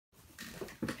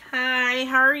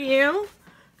how are you?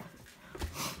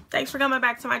 Thanks for coming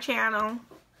back to my channel.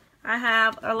 I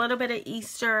have a little bit of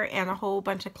Easter and a whole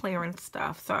bunch of clearance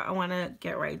stuff, so I want to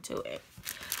get right to it.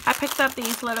 I picked up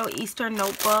these little Easter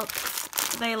notebooks.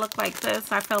 They look like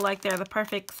this. I feel like they're the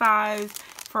perfect size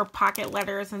for pocket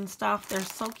letters and stuff. They're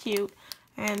so cute.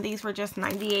 And these were just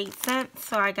 98 cents,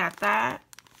 so I got that.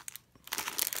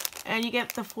 And you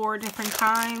get the 4 different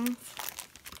kinds.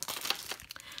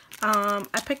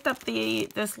 I picked up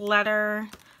this letter,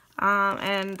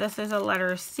 and this is a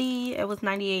letter C. It was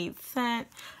 98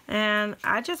 cents. And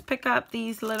I just pick up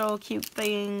these little cute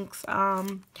things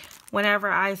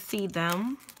whenever I see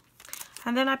them.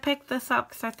 And then I picked this up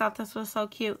because I thought this was so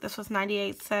cute. This was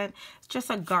 98 cents. It's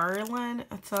just a garland.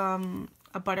 It's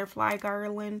a butterfly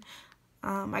garland.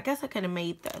 I guess I could have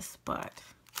made this, but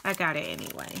I got it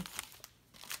anyway.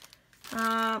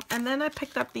 And then I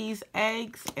picked up these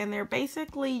eggs, and they're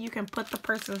basically, you can put the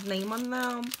person's name on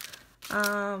them.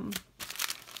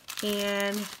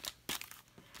 And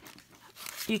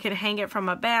you can hang it from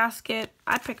a basket.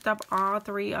 I picked up all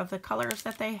 3 of the colors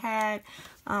that they had.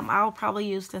 I'll probably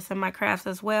use this in my crafts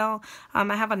as well.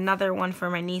 I have another one for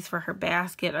my niece for her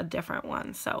basket, a different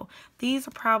one. So these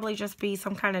will probably just be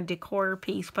some kind of decor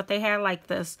piece. But they had like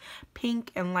this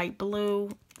pink and light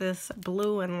blue, this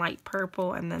blue and light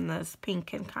purple, and then this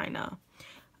pink and kind of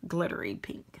glittery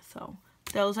pink. So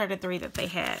those are the 3 that they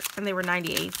had. And they were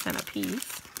 98 cents a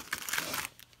piece.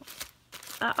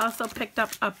 I also picked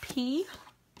up a P.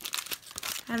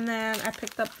 And then I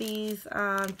picked up these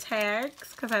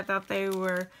tags because I thought they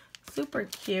were super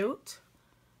cute.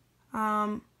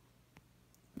 They're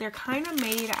kind of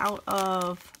made out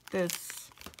of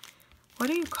this, what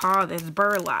do you call this?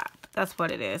 Burlap. That's what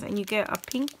it is. And you get a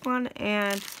pink one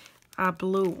and a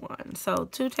blue one. So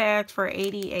 2 tags for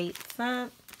 88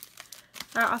 cents.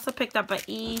 I also picked up an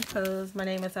E because my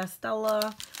name is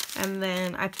Estella. And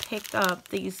then I picked up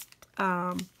these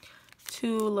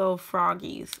 2 little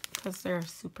froggies because they're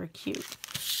super cute.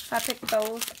 So I picked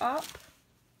those up.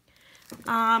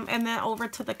 And then over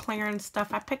to the clearance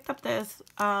stuff, I picked up this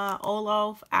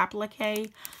Olaf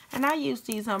applique, and I use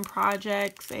these on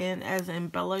projects and as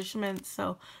embellishments,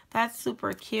 so that's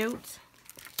super cute.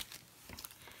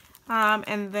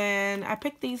 And then I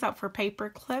picked these up for paper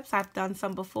clips. I've done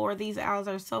some before. These owls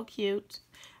are so cute,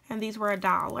 and these were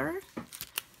 $1.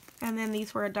 And then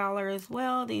these were $1 as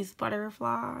well, these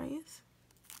butterflies.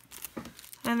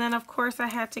 And then, of course, I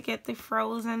had to get the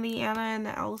Frozen, the Anna, and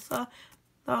the Elsa.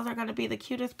 Those are going to be the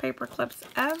cutest paper clips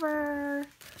ever.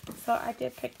 So I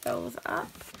did pick those up.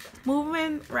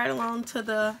 Moving right along to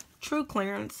the true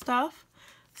clearance stuff.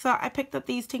 So I picked up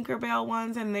these Tinkerbell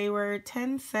ones, and they were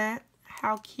 10 cents.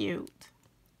 How cute.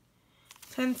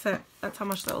 10 cents. That's how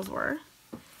much those were.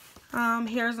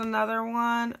 Here's another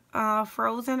one,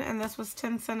 Frozen, and this was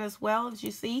 10 cents as well, as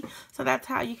you see. So that's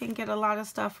how you can get a lot of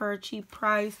stuff for a cheap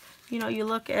price. You know, you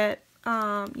look at,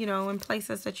 you know, in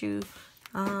places that you,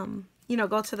 you know,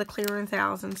 go to the clearance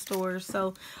aisles and stores.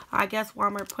 So I guess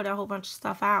Walmart put a whole bunch of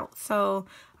stuff out. So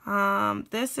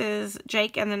this is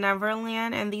Jake and the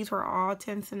Neverland, and these were all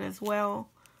 10 cents as well.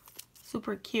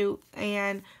 Super cute.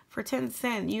 And for 10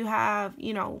 cents, you have,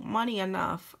 you know, money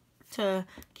enough to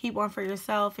keep one for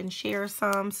yourself and share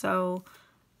some. So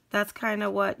that's kind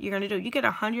of what you're going to do. You get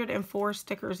 104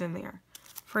 stickers in there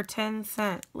for 10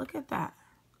 cents. Look at that.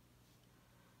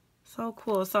 So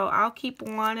cool. So I'll keep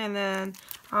one and then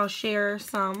I'll share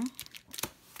some.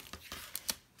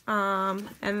 And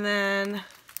then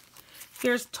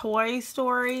here's Toy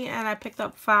Story, and I picked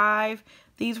up 5.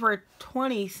 These were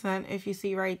 20 cents if you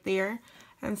see right there.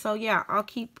 And so yeah, I'll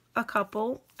keep a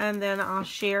couple and then I'll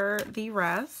share the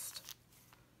rest.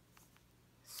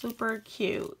 Super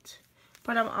cute.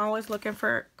 But I'm always looking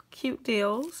for cute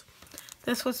deals.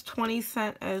 This was 20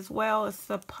 cents as well. It's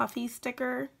a puffy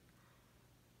sticker.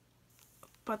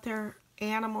 But they're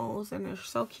animals and they're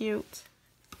so cute.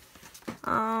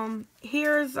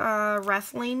 Here's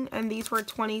wrestling, and these were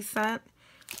 20 cents.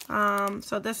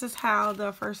 So this is how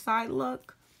the first side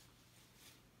look.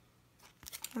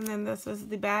 And then this is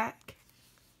the back.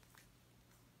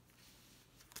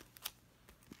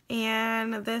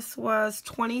 And this was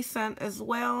 20 cents as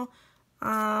well.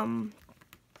 And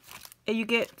you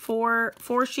get four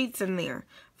sheets in there.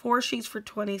 4 sheets for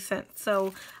 20 cents.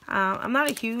 So I'm not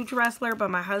a huge wrestler, but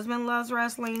my husband loves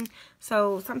wrestling.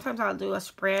 So sometimes I'll do a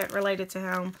spread related to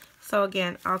him. So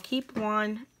again, I'll keep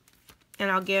one and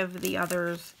I'll give the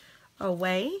others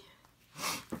away.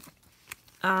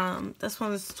 This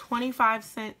one is 25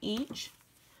 cents each.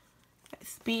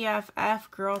 It's BFF,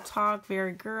 Girl Talk,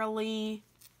 very girly.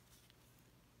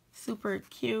 Super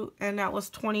cute, and that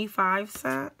was 25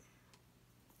 cents.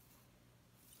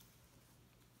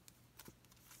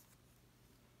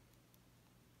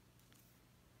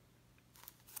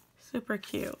 Super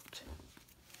cute.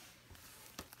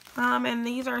 And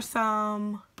these are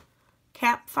some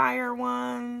campfire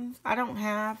ones. I don't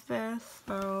have this,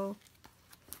 so.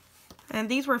 And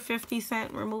these were 50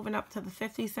 cents. We're moving up to the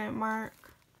 50 cent mark.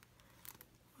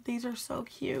 These are so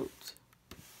cute.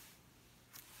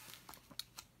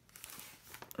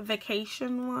 A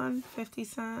vacation one, 50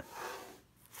 cents.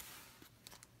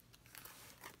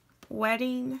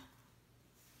 Wedding.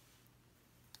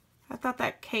 I thought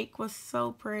that cake was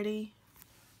so pretty.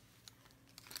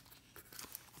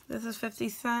 This is 50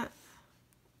 cents.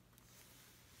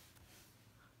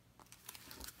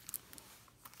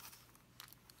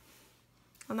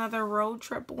 Another road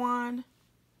trip one.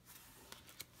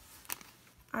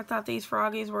 I thought these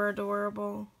froggies were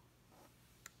adorable.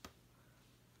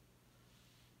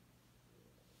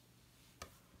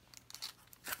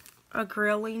 A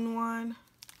grilling one.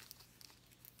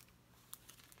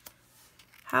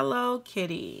 Hello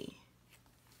Kitty.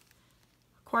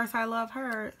 Of course I love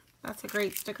her. That's a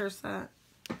great sticker set.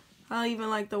 I even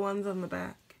like the ones on the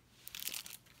back.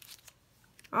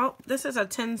 Oh, this is a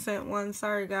 10 cent one.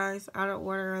 Sorry guys, out of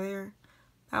order there.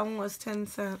 That one was 10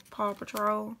 cent. Paw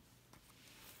Patrol.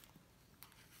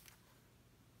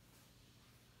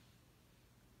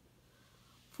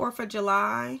 Fourth of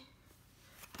July.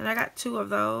 And I got 2 of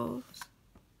those.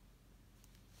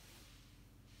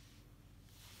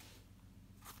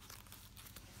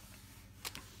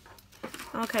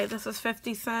 Okay, this is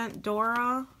 50 cent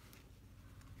Dora.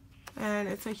 And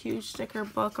it's a huge sticker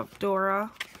book of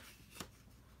Dora.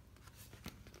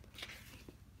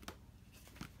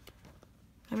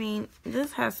 I mean,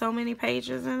 this has so many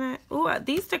pages in it. Ooh,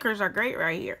 these stickers are great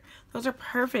right here. Those are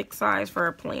perfect size for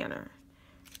a planner.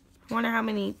 I wonder how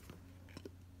many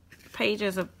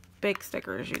pages of big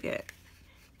stickers you get.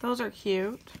 Those are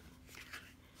cute.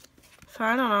 So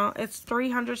I don't know. It's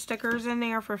 300 stickers in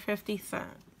there for 50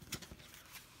 cents.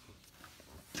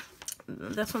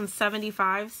 This one's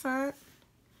 75 cents.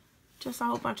 Just a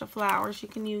whole bunch of flowers. You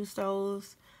can use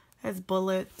those as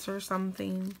bullets or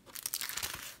something.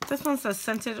 This one's a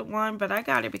scented one, but I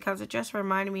got it because it just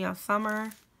reminded me of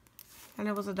summer. And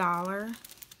it was $1.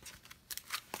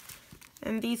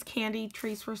 And these candy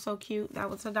treats were so cute. That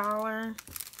was $1.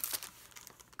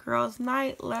 Girls'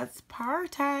 night, let's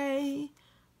party.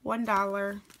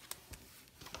 $1.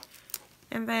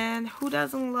 And then, who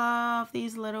doesn't love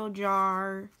these little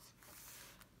jars?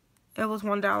 It was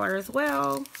 $1 as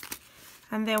well.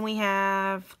 And then we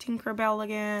have Tinkerbell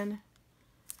again.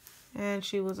 And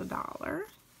she was $1.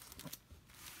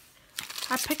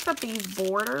 I picked up these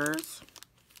borders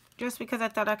just because I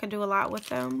thought I could do a lot with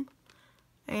them.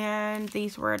 And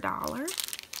these were $1.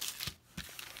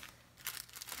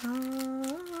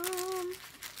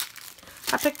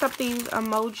 I picked up these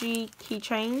emoji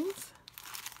keychains,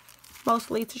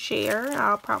 mostly to share.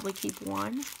 I'll probably keep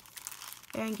one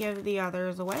and give the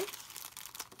others away.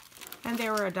 And they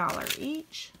were $1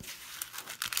 each.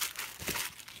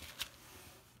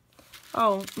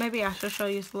 Oh, maybe I should show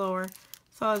you slower.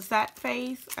 So it's that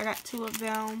face. I got 2 of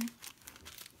them.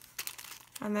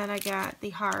 And then I got the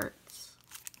hearts.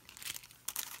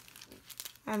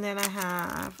 And then I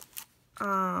have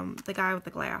the guy with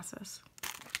the glasses.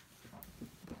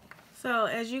 So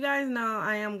as you guys know,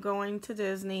 I am going to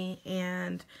Disney,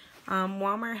 and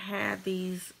Walmart had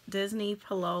these Disney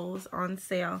pillows on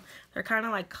sale. They're kind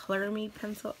of like Color Me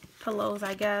pencil pillows,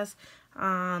 I guess.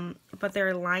 But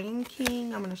they're Lion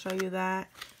King. I'm going to show you that.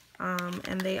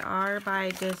 And they are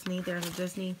by Disney. There's a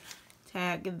Disney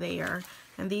tag there.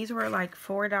 And these were like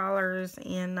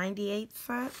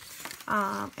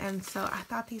 $4.98. And so I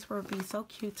thought these would be so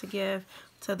cute to give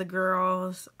to the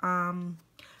girls on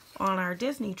our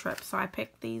Disney trip. So I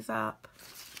picked these up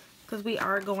because we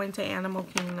are going to Animal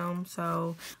Kingdom.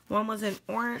 So one was in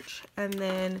orange, and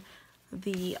then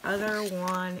the other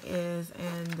one is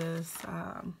in this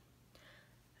I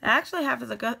actually have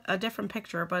a different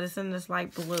picture, but it's in this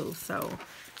light blue. So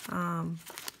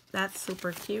that's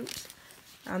super cute.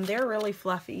 They're really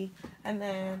fluffy. And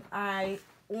then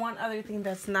one other thing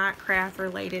that's not craft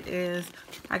related is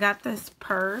I got this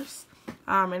purse.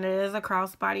 And it is a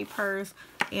crossbody purse.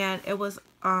 And it was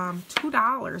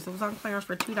 $2. It was on clearance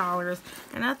for $2.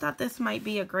 And I thought this might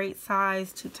be a great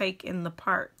size to take in the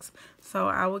parks. So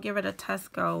I will give it a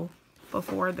test go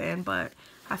before then. But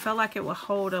I felt like it would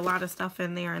hold a lot of stuff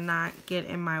in there and not get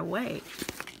in my way.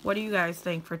 What do you guys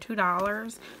think? For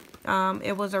 $2?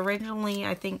 It was originally,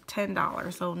 I think,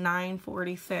 $10, so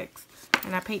 $9.46,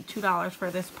 and I paid $2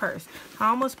 for this purse. I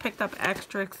almost picked up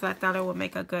extra because I thought it would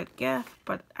make a good gift,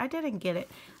 but I didn't get it.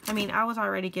 I mean, I was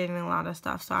already getting a lot of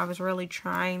stuff, so I was really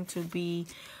trying to be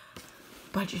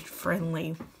budget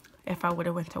friendly. if I would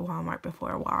have went to Walmart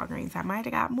before Walgreens. I might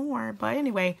have got more, but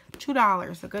anyway,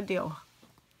 $2, a good deal.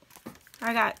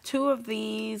 I got 2 of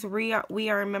these We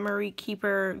Are Memory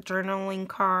Keeper journaling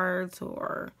cards,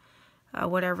 or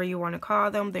whatever you want to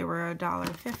call them. They were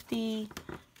 $1.50.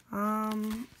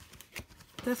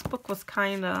 This book was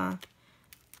kind of,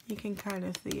 you can kind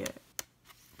of see it,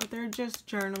 but they're just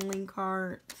journaling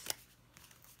cards.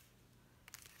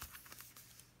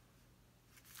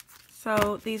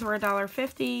 So these were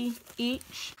 $1.50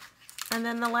 each. And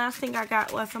then the last thing I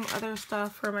got was some other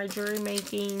stuff for my jewelry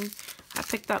making. I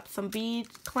picked up some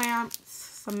bead clamps,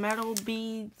 some metal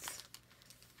beads,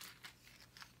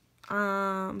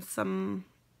 some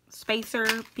spacer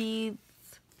beads,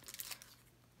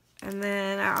 and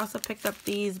then I also picked up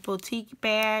these boutique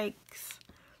bags.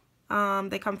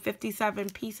 They come 57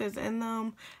 pieces in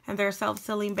them, and they're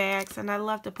self-sealing bags, and I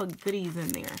love to put goodies in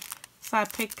there, so I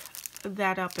picked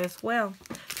that up as well.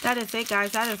 That is it,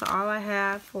 guys. That is all I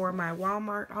have for my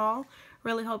Walmart haul.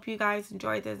 Really hope you guys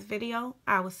enjoyed this video.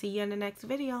 I will see you in the next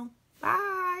video. Bye.